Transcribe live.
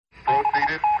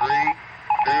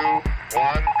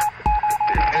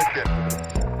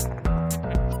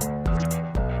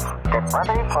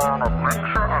ready for an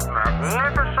adventure of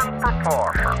magnificent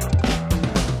proportions.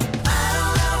 I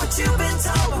don't know what you've been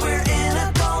told, but we're in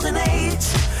a golden age.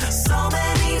 So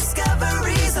many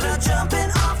discoveries that are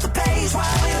jumping off the page. Wow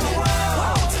in the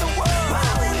world.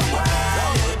 Wow in the world.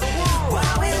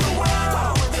 Wow in the world.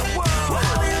 Wow in the world.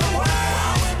 Wow in the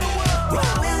world.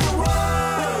 Wow in the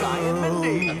world. I am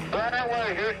Mindy. Right away,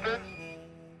 Houston.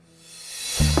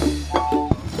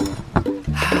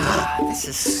 This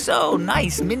is so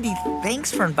nice. Mindy,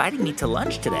 thanks for inviting me to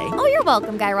lunch today. Oh, you're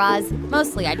welcome, Guy Raz.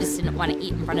 Mostly, I just didn't want to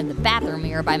eat in front of the bathroom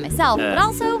mirror by myself. But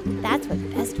also, that's what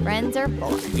best friends are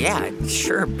for. Yeah, it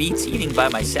sure beats eating by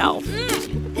myself.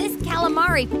 This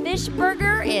calamari fish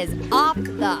burger is off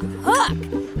the hook.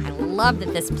 I love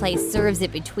that this place serves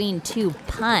it between two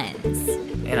puns.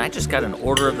 And I just got an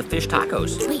order of the fish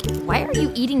tacos. Wait, why are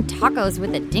you eating tacos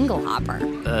with a dingle hopper?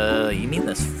 You mean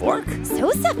this fork?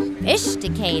 So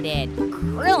sophisticated.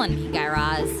 Grilling me, Guy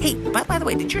Raz. Hey, by the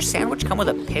way, did your sandwich come with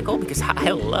a pickle? Because I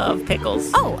love pickles.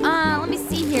 Oh, let me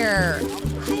see here.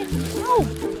 Oh,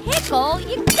 pickle?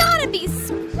 You gotta be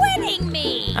squinting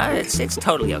me. It's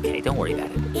totally okay. Don't worry about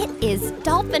it. It is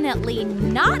definitely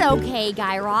not okay,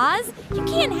 Guy Raz. You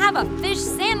can't have a fish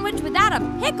sandwich without a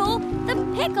pickle. The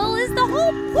pickle is the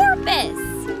whole purpose.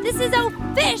 This is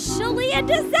officially a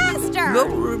disaster. No,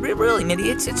 really, Mindy,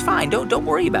 it's fine. Don't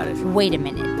worry about it. Wait a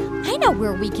minute. I know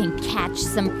where we can catch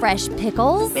some fresh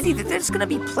pickles. Mindy, there's going to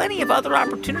be plenty of other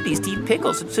opportunities to eat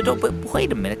pickles. So don't. But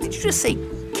wait a minute. Did you just say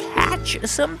catch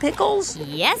some pickles?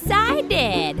 Yes, I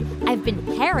did. I've been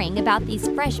hearing about these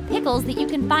fresh pickles that you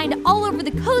can find all over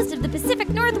the coast of the Pacific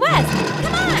Northwest.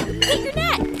 Come on, get your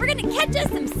net. We're going to catch us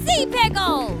some sea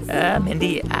pickles.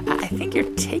 Mindy, I think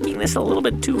you're taking this a little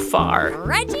bit too far.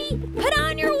 Reggie, put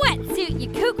on your wetsuit, you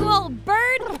cuckoo old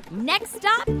bird. Next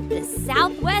stop, the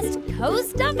southwest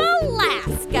coast of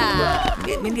Alaska.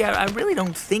 Mindy, I really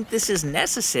don't think this is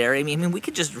necessary. I mean, we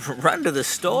could just run to the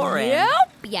store and...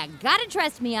 Nope, you gotta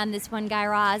trust me on this one, Guy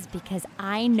Raz, because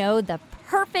I know the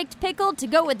perfect pickle to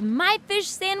go with my fish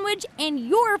sandwich and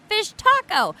your fish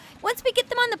taco. Once we get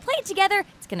them on the plate together,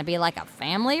 it's gonna be like a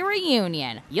family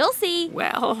reunion. You'll see.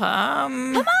 Well,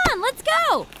 Come on, let's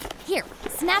go. Here,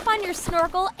 snap on your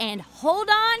snorkel and hold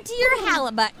on to your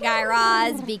halibut, Guy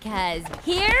Raz, because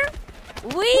here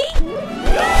we go.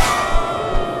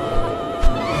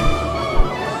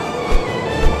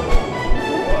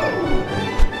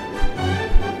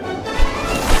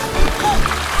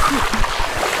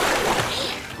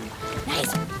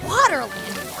 Nice water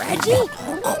landing, Reggie.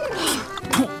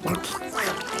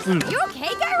 You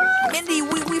okay, Guy Raz? Mindy,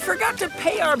 we forgot to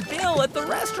pay our bill at the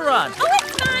restaurant. Oh,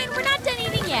 it's fine. We're not done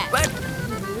eating yet. But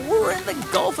we're in the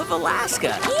Gulf of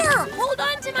Alaska. Here, hold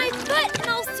on to my foot and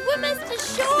I'll swim us to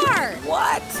shore.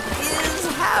 What is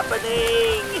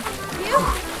happening? You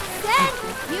said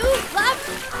you love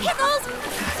pickles,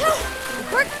 so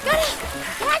we're gonna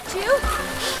catch you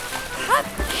a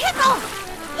pickle.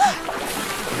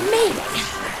 Made it.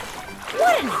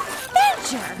 What an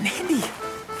adventure. Mindy,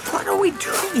 what are we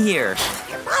doing here?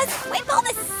 Here, Buzz, wipe all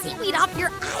the seaweed off your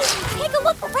eyes and take a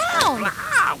look around.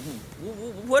 Ah,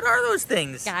 what are those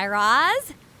things? Guy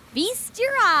Raz, feast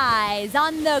your eyes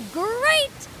on the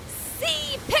great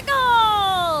Sea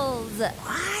Pickles.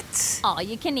 What? All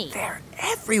you can eat. They're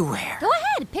everywhere. Go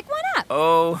ahead, pick one up.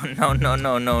 Oh,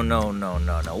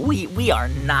 no. We are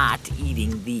not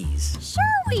eating these. Sure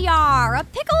we are. A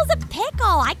pickle's a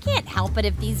pickle. I can't help it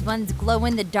if these ones glow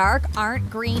in the dark, aren't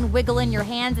green, wiggle in your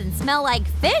hands, and smell like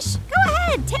fish. Go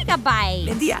ahead, take a bite.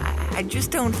 Mindy, I just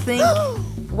don't think...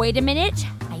 Wait a minute.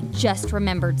 I just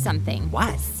remembered something.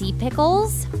 What? Sea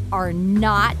pickles are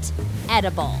not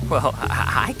edible. Well,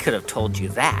 I could have told you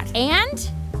that.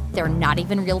 And they're not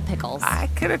even real pickles. I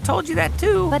could have told you that,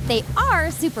 too. But they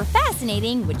are super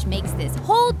fascinating, which makes this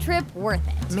whole trip worth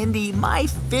it. Mindy, my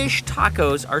fish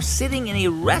tacos are sitting in a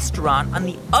restaurant on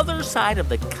the other side of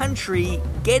the country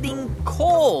getting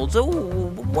cold. So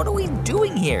what are we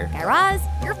doing here? Guy Raz,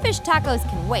 your fish tacos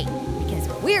can wait because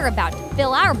we're about to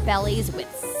fill our bellies with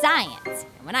science.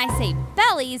 And when I say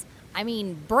bellies, I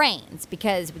mean brains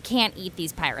because we can't eat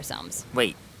these pyrosomes.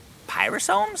 Wait,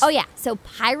 pyrosomes? Oh, yeah. So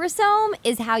pyrosome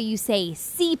is how you say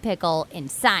sea pickle in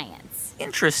science.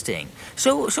 Interesting.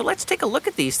 So let's take a look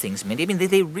at these things, Mindy. I mean,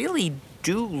 they really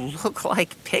do look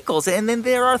like pickles, and then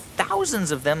there are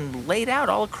thousands of them laid out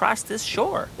all across this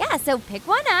shore. Yeah, so pick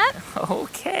one up.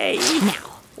 Okay.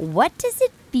 Now, what does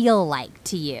it feel like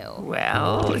to you?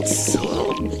 Well, it's a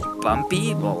little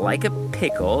bumpy, well, like a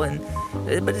pickle, and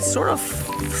but it's sort of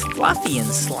fluffy and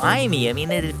slimy. I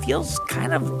mean, it feels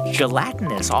kind of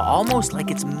gelatinous, almost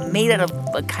like it's made out of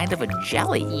a kind of a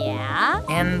jelly. Yeah?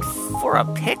 And for a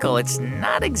pickle, it's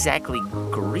not exactly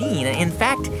green. In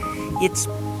fact,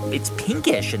 it's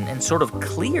pinkish and sort of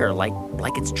clear, like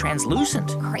it's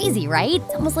translucent. Crazy, right?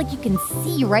 It's almost like you can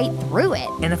see right through it.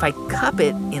 And if I cup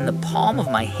it in the palm of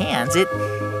my hands, it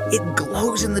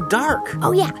glows in the dark.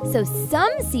 Oh, yeah. So some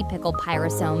sea pickle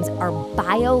pyrosomes are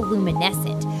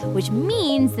bioluminescent, which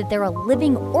means that they're a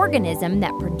living organism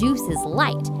that produces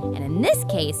light. And in this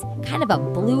case, kind of a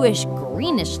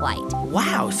bluish-greenish light.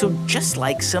 Wow, so just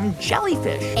like some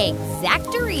jellyfish.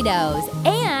 Exactoritos.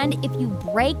 And if you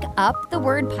break up the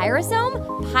word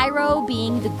pyrosome, pyro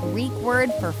being the Greek word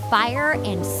for fire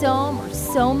and some or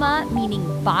soma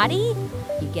meaning body,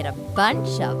 you get a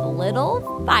bunch of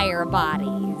little fire bodies.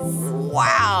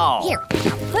 Wow. Here,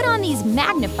 now put on these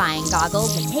magnifying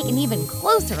goggles and take an even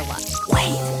closer look.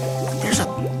 Wait, there's a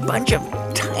bunch of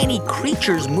tiny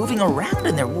creatures moving around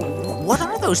in there. What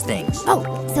are those things? Oh,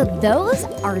 so those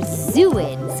are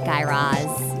zooids, Guy Raz.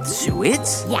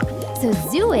 Zooids? Yeah, so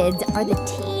zooids are the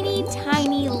teeny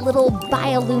tiny little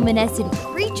bioluminescent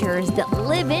creatures that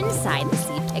live inside the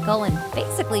sea pickle and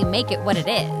basically make it what it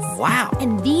is. Wow.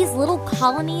 And these little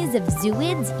colonies of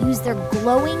zooids use their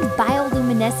glowing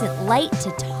bioluminescent light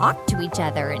to talk to each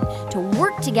other and to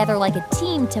work together like a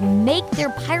team to make their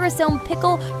pyrosome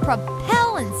pickle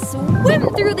propel and swim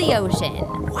through the ocean.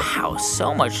 Wow,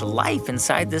 so much life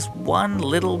inside this one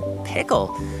little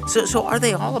pickle. So are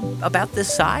they all about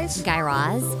this size? Guy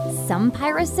Raz, some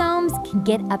pyrosomes can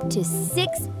get up to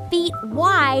 6 feet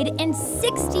wide and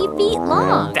 60 feet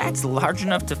long. That's large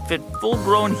enough to fit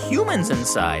full-grown humans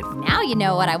inside. Now you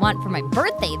know what I want for my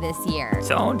birthday this year.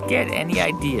 Don't get any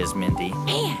ideas, Mindy.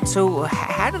 Man. So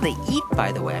how do they eat,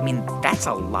 by the way? I mean, that's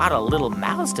a lot of little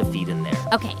mouths to feed in there.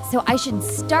 Okay, so I should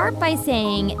start by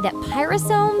saying that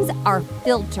pyrosomes are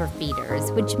filter feeders,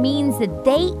 which means that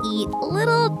they eat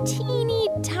little teeny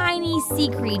tiny sea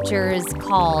creatures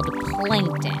called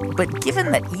plankton. But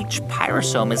given that each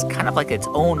pyrosome is kind of like its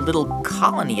own little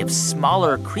colony of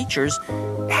smaller creatures,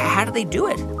 how do they do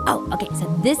it? Oh, okay, so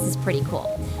this is pretty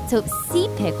cool. So sea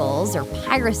pickles, or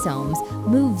pyrosomes,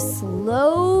 move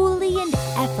slowly and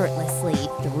effortlessly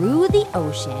through the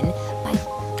ocean by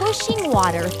pushing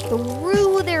water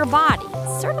through their bodies,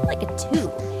 sort of like a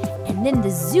tube. And then the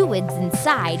zooids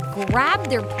inside grab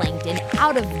their plankton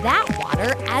out of that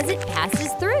water as it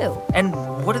passes through. And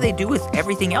what do they do with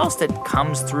everything else that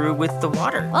comes through with the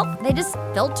water? Well, they just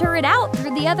filter it out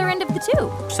through the other end of the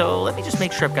tube. So let me just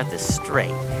make sure I've got this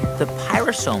straight. The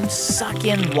pyrosomes suck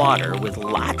in water with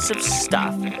lots of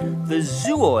stuff. The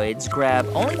zooids grab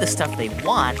only the stuff they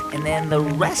want, and then the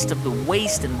rest of the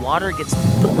waste and water gets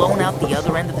blown out the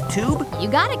other end of the tube? You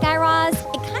got it, Guy Raz.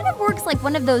 It kind of works like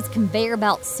one of those conveyor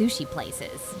belt sushi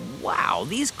places. Wow,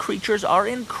 these creatures are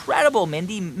incredible,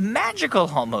 Mindy.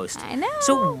 Magical almost. I know.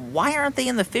 So why aren't they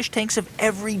in the fish tanks of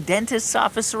every dentist's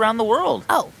office around the world?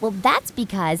 Oh, well, that's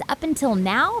because up until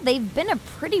now, they've been a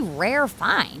pretty rare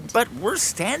find. But we're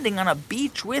standing on a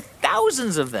beach with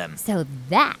thousands of them. So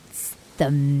that's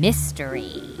the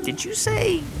mystery. Did you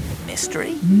say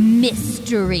mystery?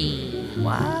 Mystery.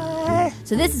 What?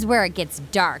 So this is where it gets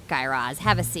dark, Guy Raz.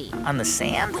 Have a seat. On the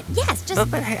sand? Yes,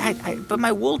 just... But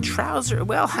my wool trouser,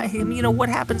 well, what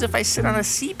happens if I sit on a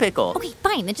sea pickle? Okay,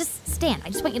 fine, then just stand. I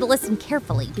just want you to listen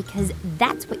carefully because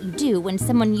that's what you do when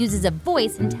someone uses a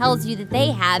voice and tells you that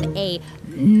they have a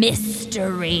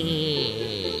mystery.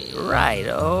 Right,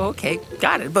 okay,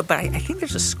 got it. But I think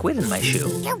there's a squid in my shoe.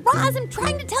 Yeah, Roz, I'm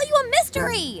trying to tell you a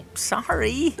mystery.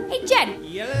 Sorry. Hey, Jen.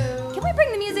 Yo. Can we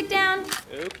bring the music down?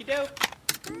 Okie doke.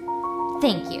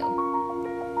 Thank you.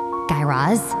 Guy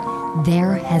Raz,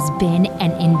 there has been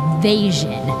an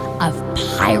invasion of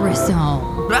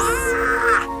pyrosomes.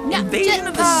 Ah! No, Invasion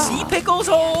of the sea pickles?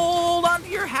 Hold on to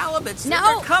your halibuts. No.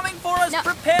 They're coming for us. No,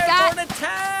 Prepare Guy- for an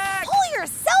attack. Pull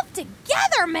yourself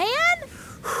together, man.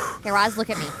 Hey, Roz, look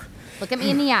at me. Look at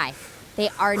me in the eye. They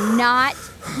are not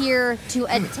here to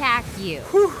attack you.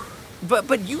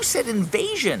 But you said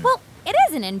invasion. Well, it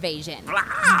is an invasion,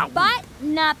 Ah! but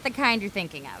not the kind you're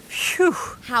thinking of. Phew.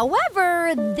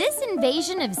 However, this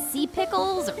invasion of sea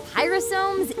pickles or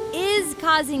pyrosomes is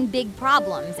causing big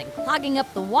problems and clogging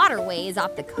up the waterways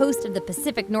off the coast of the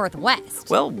Pacific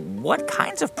Northwest. Well, what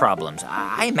kinds of problems?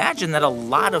 I imagine that a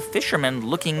lot of fishermen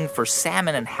looking for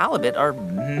salmon and halibut are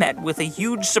met with a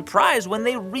huge surprise when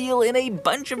they reel in a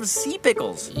bunch of sea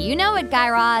pickles. You know it, Guy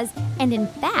Raz. And in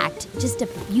fact, just a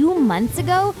few months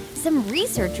ago, some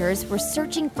researchers were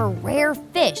searching for rare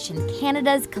fish in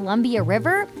Canada's Columbia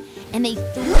River, and they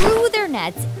threw their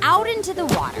nets out into the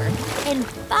water. And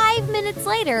 5 minutes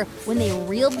later, when they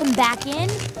reeled them back in,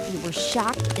 they were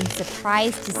shocked and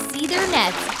surprised to see their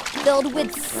nets filled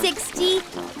with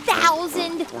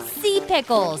 60,000 sea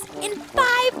pickles in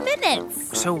 5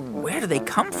 minutes. So where do they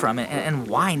come from and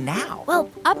why now? Well,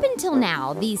 up until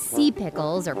now, these sea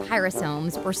pickles, or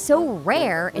pyrosomes, were so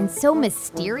rare and so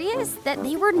mysterious that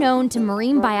they were known to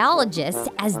marine biologists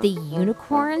as the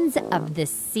unicorns of the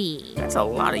sea. That's a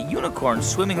lot of unicorns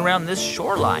swimming around this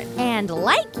shoreline. And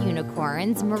like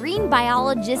unicorns, marine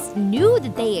biologists knew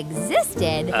that they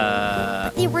existed,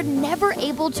 but they were never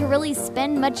able to really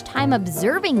spend much time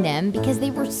observing them because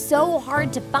they were so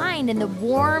hard to find in the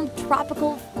warm,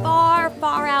 tropical, far,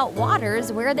 far out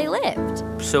waters where they lived.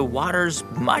 So waters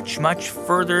much, much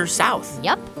further south.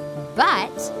 Yep,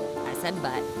 but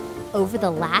over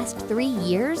the last 3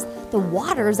 years, the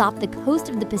waters off the coast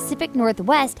of the Pacific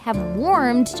Northwest have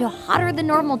warmed to hotter than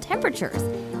normal temperatures.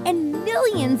 And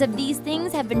millions of these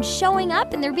things have been showing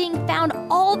up, and they're being found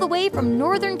all the way from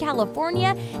Northern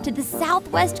California to the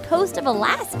southwest coast of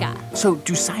Alaska. So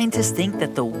do scientists think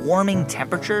that the warming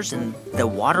temperatures in the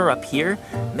water up here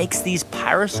makes these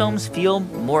pyrosomes feel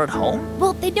more at home?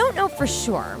 Well, they don't know for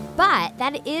sure, but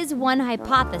that is one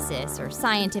hypothesis or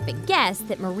scientific guess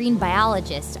that marine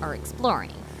biologists are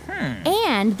exploring.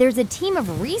 And there's a team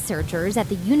of researchers at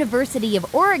the University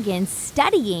of Oregon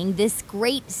studying this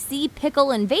great sea pickle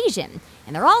invasion.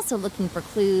 And they're also looking for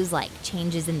clues like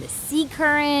changes in the sea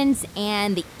currents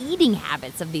and the eating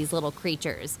habits of these little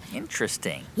creatures.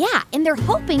 Interesting. Yeah, and they're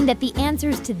hoping that the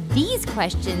answers to these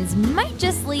questions might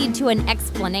just lead to an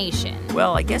explanation.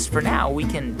 Well, I guess for now we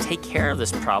can take care of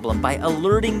this problem by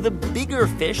alerting the bigger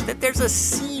fish that there's a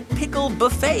sea pickle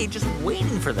buffet just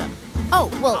waiting for them. Oh,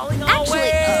 well, Calling all actually...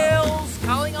 whales!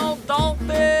 Calling all dolphins!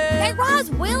 Guy Raz,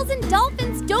 whales and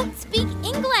dolphins don't speak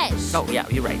English. Oh, yeah,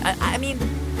 you're right. I mean...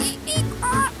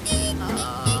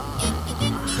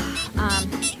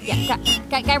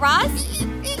 Guy Raz,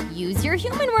 use your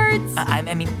human words.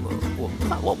 I mean,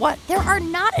 what? There are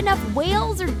not enough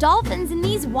whales or dolphins in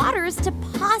these waters to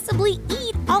possibly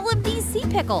eat all of these sea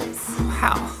pickles.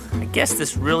 Wow, I guess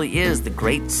this really is the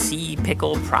great sea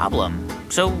pickle problem.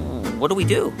 So what do we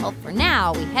do? Well, for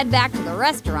now, we head back to the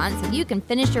restaurant so you can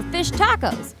finish your fish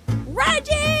tacos.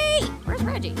 Reggie! Where's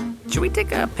Reggie? Should we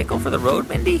take a pickle for the road,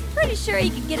 Mindy? Pretty sure you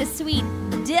could get a sweet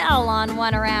dill on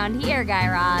one around here, Guy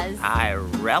Raz. I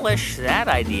relish that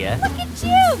idea. Look at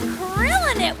you,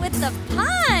 grilling it with the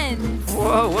puns.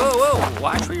 Whoa.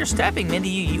 Watch where you're stepping, Mindy.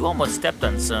 You almost stepped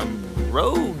on some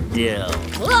road dill.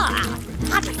 Ugh,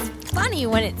 it's funny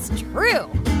when it's true.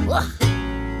 Ugh.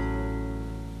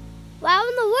 Wow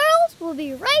in the World will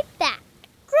be right back.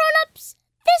 Grown-ups,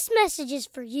 this message is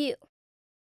for you.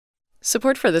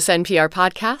 Support for this NPR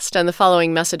podcast and the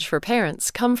following message for parents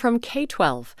come from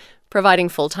K-12, providing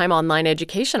full-time online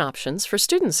education options for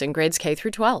students in grades K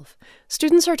through 12.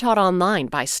 Students are taught online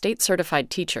by state-certified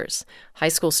teachers. High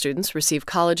school students receive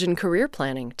college and career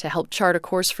planning to help chart a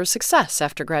course for success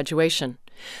after graduation.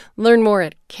 Learn more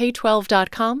at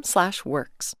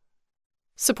k12.com/works.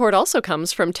 Support also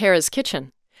comes from Tara's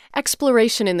Kitchen.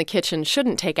 Exploration in the kitchen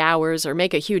shouldn't take hours or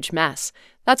make a huge mess.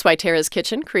 That's why Tara's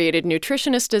Kitchen created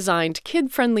nutritionist-designed,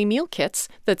 kid-friendly meal kits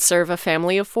that serve a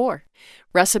family of 4.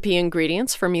 Recipe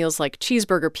ingredients for meals like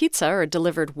cheeseburger pizza are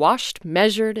delivered washed,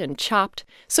 measured, and chopped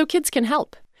so kids can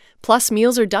help. Plus,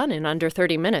 meals are done in under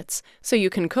 30 minutes, so you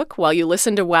can cook while you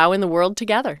listen to Wow in the World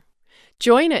together.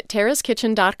 Join at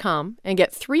taraskitchen.com and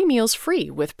get 3 meals free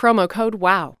with promo code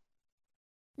WOW.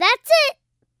 That's it.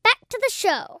 Back to the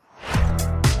show.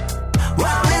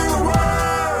 Wow in the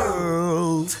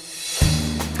world.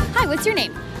 Hi, what's your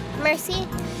name? Mercy?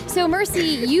 So,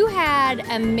 Mercy, you had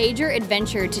a major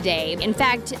adventure today. In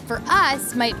fact, for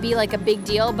us, might be like a big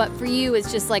deal, but for you, it's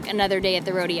just like another day at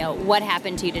the rodeo. What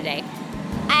happened to you today?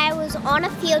 I was on a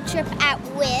field trip at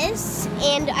Wiz,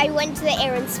 and I went to the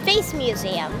Air and Space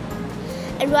Museum.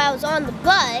 And while I was on the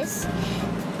bus,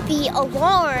 the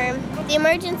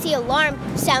emergency alarm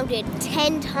sounded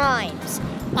 10 times.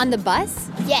 On the bus?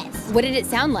 Yes. What did it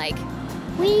sound like?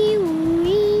 Wee,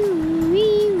 wee,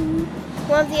 wee.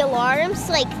 One of the alarms,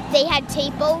 they had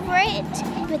tape over it,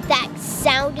 but that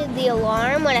sounded the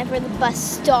alarm whenever the bus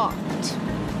stopped.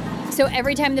 So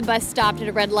every time the bus stopped at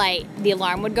a red light, the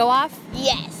alarm would go off?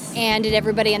 Yes. And did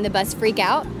everybody on the bus freak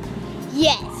out?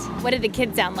 Yes. What did the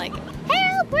kids sound like?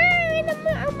 Help! We're in an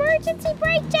emergency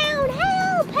breakdown!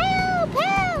 Help! Help!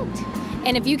 Help!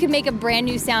 And if you could make a brand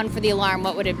new sound for the alarm,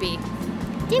 what would it be?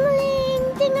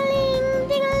 Ding-a-ling, ding-a-ling,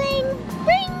 ding-a-ling,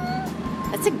 ring!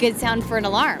 That's a good sound for an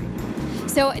alarm.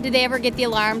 So did they ever get the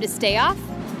alarm to stay off?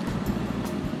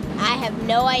 I have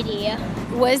no idea.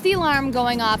 Was the alarm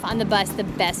going off on the bus the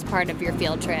best part of your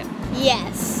field trip?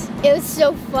 Yes. It was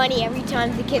so funny every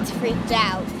time the kids freaked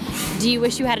out. Do you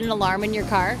wish you had an alarm in your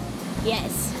car?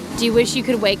 Yes. Do you wish you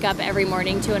could wake up every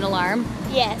morning to an alarm?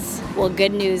 Yes. Well,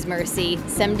 good news, Mercy.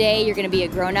 Someday you're going to be a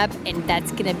grown-up, and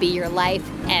that's going to be your life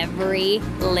every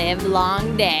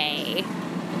live-long day.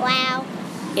 Wow.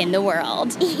 In the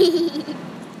world.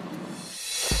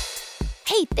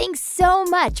 Hey, thanks so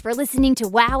much for listening to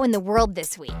Wow in the World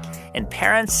this week. And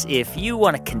parents, if you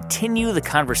want to continue the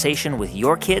conversation with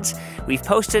your kids, we've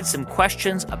posted some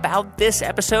questions about this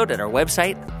episode at our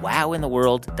website,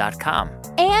 wowintheworld.com.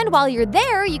 And while you're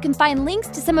there, you can find links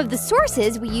to some of the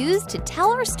sources we used to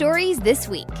tell our stories this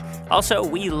week. Also,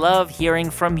 we love hearing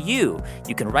from you.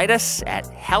 You can write us at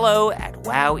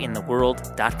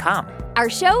hello@wowintheworld.com. Our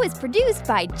show is produced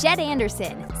by Jed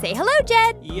Anderson. Say hello,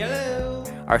 Jed. Hello.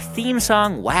 Our theme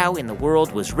song, Wow in the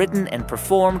World, was written and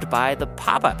performed by The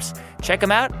Pop-Ups. Check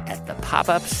them out at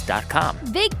thepopups.com.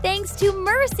 Big thanks to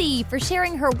Mercy for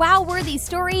sharing her wow-worthy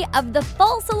story of the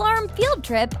false alarm field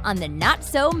trip on the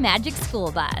Not-So-Magic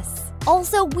School Bus.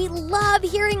 Also, we love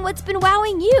hearing what's been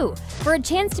wowing you. For a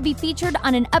chance to be featured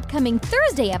on an upcoming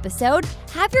Thursday episode,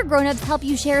 have your grown-ups help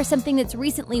you share something that's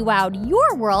recently wowed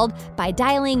your world by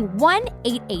dialing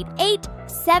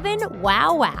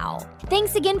 1-888-7-WOW-WOW.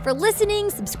 Thanks again for listening,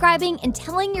 subscribing, and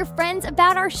telling your friends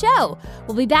about our show.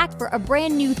 We'll be back for a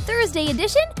brand new Thursday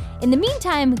edition. In the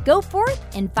meantime, go forth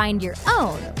and find your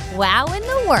own wow in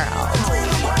the world.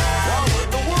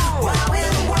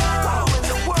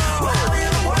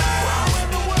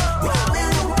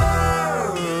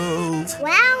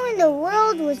 Wow in the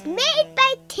World was made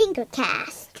by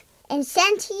Tinkercast and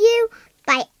sent to you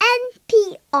by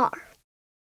NPR.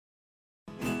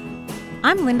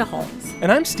 I'm Linda Holmes.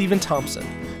 And I'm Stephen Thompson.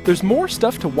 There's more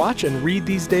stuff to watch and read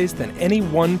these days than any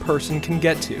one person can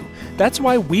get to. That's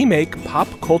why we make Pop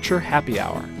Culture Happy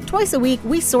Hour. Twice a week,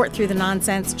 we sort through the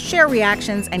nonsense, share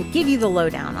reactions, and give you the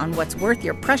lowdown on what's worth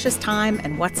your precious time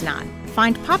and what's not.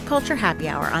 Find Pop Culture Happy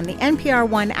Hour on the NPR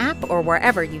One app or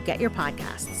wherever you get your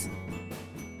podcasts.